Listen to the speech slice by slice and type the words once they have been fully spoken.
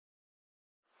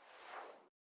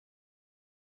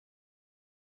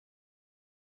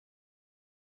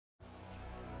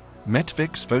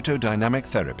Metvix photodynamic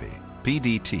therapy,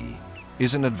 PDT,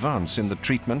 is an advance in the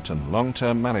treatment and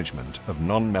long-term management of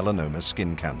non-melanoma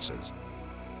skin cancers.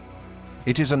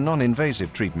 It is a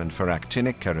non-invasive treatment for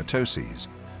actinic keratoses,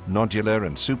 nodular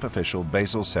and superficial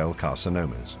basal cell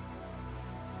carcinomas.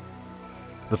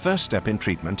 The first step in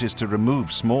treatment is to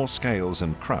remove small scales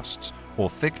and crusts or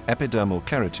thick epidermal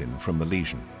keratin from the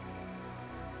lesion.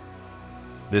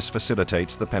 This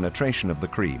facilitates the penetration of the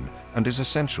cream and is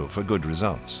essential for good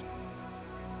results.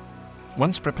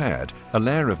 Once prepared, a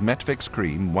layer of Metvix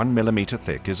cream 1 mm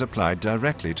thick is applied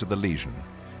directly to the lesion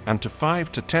and to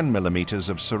 5 to 10 mm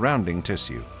of surrounding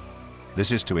tissue.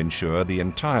 This is to ensure the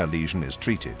entire lesion is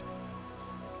treated.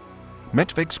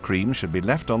 Metvix cream should be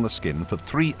left on the skin for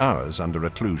 3 hours under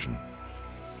occlusion.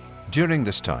 During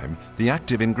this time, the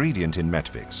active ingredient in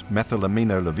Metvix,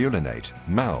 methylaminolevulinate,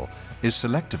 MAL, is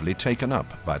selectively taken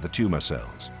up by the tumor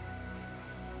cells.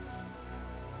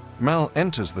 MAL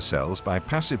enters the cells by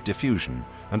passive diffusion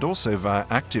and also via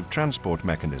active transport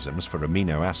mechanisms for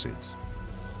amino acids.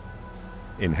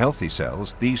 In healthy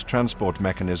cells, these transport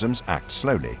mechanisms act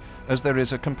slowly, as there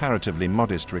is a comparatively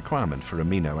modest requirement for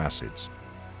amino acids.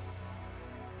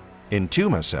 In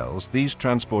tumor cells, these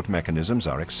transport mechanisms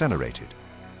are accelerated.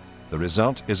 The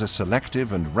result is a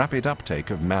selective and rapid uptake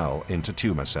of MAL into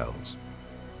tumor cells.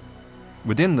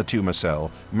 Within the tumor cell,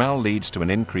 MAL leads to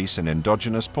an increase in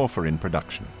endogenous porphyrin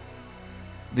production.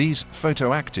 These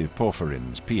photoactive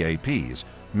porphyrins, PAPs,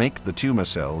 make the tumor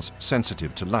cells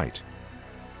sensitive to light.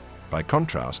 By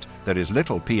contrast, there is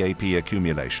little PAP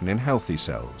accumulation in healthy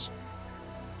cells.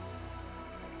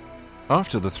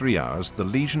 After the 3 hours, the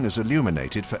lesion is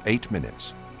illuminated for 8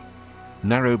 minutes.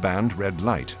 Narrowband red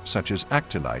light, such as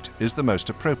Actilight, is the most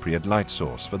appropriate light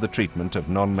source for the treatment of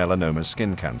non-melanoma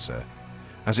skin cancer,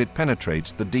 as it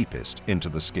penetrates the deepest into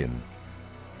the skin.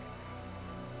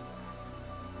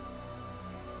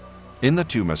 In the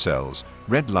tumor cells,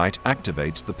 red light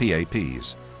activates the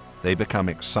PAPs. They become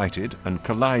excited and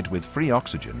collide with free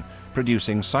oxygen,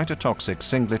 producing cytotoxic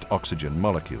singlet oxygen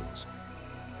molecules.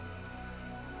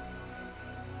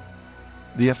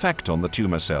 The effect on the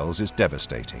tumor cells is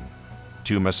devastating.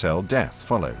 Tumor cell death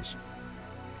follows.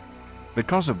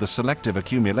 Because of the selective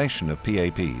accumulation of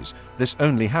PAPs, this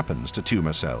only happens to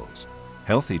tumor cells.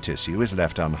 Healthy tissue is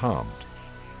left unharmed.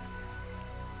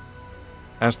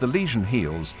 As the lesion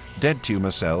heals, dead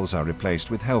tumor cells are replaced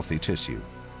with healthy tissue.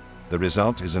 The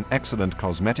result is an excellent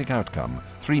cosmetic outcome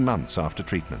 3 months after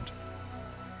treatment.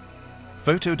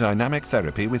 Photodynamic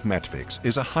therapy with Metvix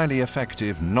is a highly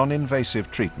effective,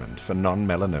 non-invasive treatment for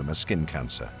non-melanoma skin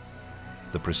cancer.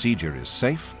 The procedure is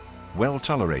safe, well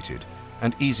tolerated,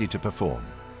 and easy to perform.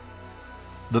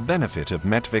 The benefit of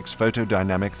Metvix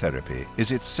photodynamic therapy is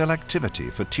its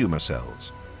selectivity for tumor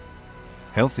cells.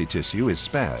 Healthy tissue is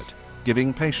spared,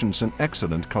 giving patients an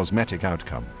excellent cosmetic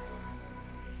outcome.